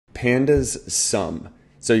Pandas Sum.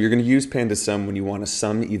 So you're going to use Pandas Sum when you want to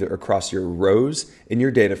sum either across your rows in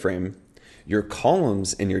your data frame, your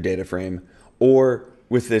columns in your data frame, or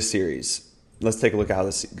with this series. Let's take a look at how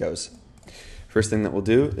this goes. First thing that we'll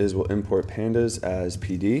do is we'll import pandas as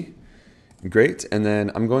pd. Great, and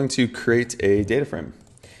then I'm going to create a data frame.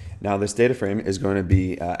 Now this data frame is going to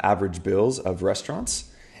be average bills of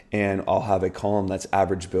restaurants, and I'll have a column that's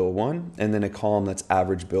average bill 1 and then a column that's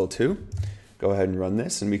average bill 2. Go ahead and run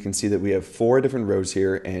this, and we can see that we have 4 different rows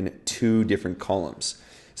here and 2 different columns.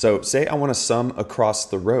 So say I want to sum across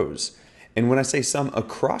the rows. And when I say sum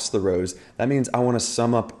across the rows, that means I want to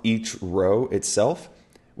sum up each row itself,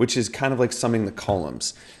 which is kind of like summing the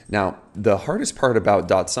columns. Now, the hardest part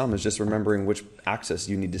about .sum is just remembering which axis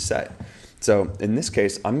you need to set. So in this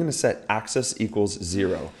case, I'm going to set axis equals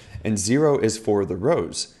 0. And 0 is for the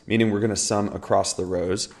rows, meaning we're going to sum across the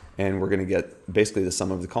rows, and we're going to get basically the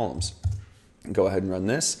sum of the columns. Go ahead and run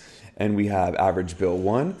this, and we have average bill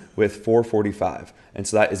 1 with 445. And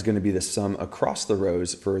so that is going to be the sum across the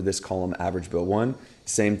rows for this column average bill 1.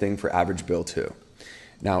 Same thing for average bill 2.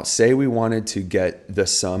 Now, say we wanted to get the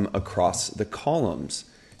sum across the columns.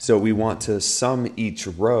 So we want to sum each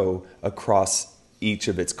row across each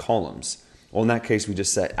of its columns. Well, in that case, we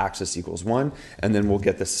just set axis equals 1, and then we'll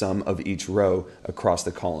get the sum of each row across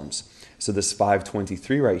the columns. So this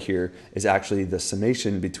 523 right here is actually the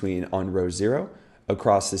summation between on row 0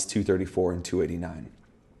 across this 234 and 289.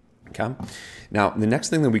 Okay. Now, the next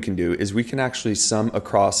thing that we can do is we can actually sum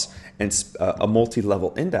across a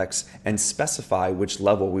multi-level index and specify which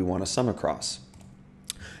level we want to sum across.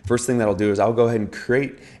 First thing that I'll do is I'll go ahead and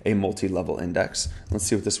create a multi-level index. Let's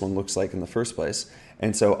see what this one looks like in the first place.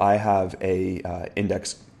 And so I have an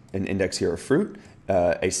index here of fruit,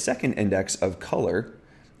 a second index of color,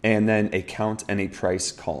 and then a count and a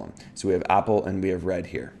price column. So we have apple and we have red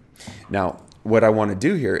here. Now, what I want to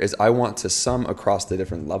do here is I want to sum across the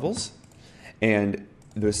different levels, and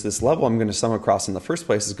this level I'm going to sum across in the first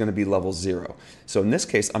place is going to be level 0. So in this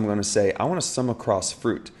case, I'm going to say I want to sum across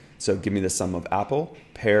fruit. So give me the sum of apple,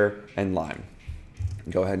 pear, and lime.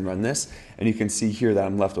 Go ahead and run this, and you can see here that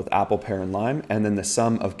I'm left with apple, pear, and lime, and then the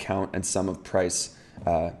sum of count and sum of price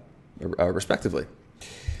respectively.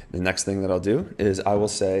 The next thing that I'll do is I will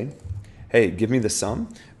say, hey, give me the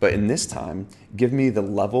sum, but in this time, give me the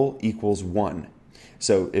level equals 1.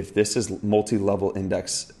 So if this is multi-level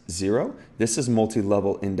index 0, this is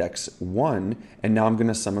multi-level index 1, and now I'm going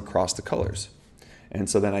to sum across the colors. And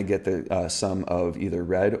so then I get the sum of either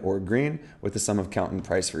red or green with the sum of count and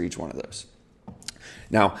price for each one of those.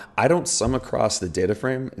 Now, I don't sum across the data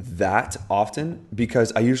frame that often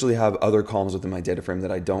because I usually have other columns within my data frame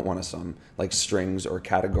that I don't want to sum, like strings or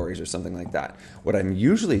categories or something like that. What I'm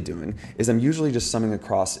usually doing is I'm usually just summing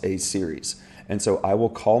across a series. And so I will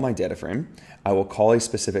call my data frame, I will call a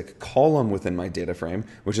specific column within my data frame,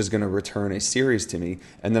 which is going to return a series to me,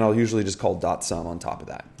 and then I'll usually just call .sum on top of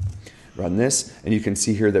that. Run this, and you can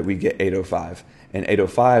see here that we get 805. And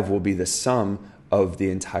 805 will be the sum of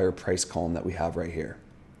the entire price column that we have right here.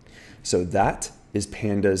 So that is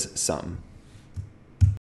Pandas Sum.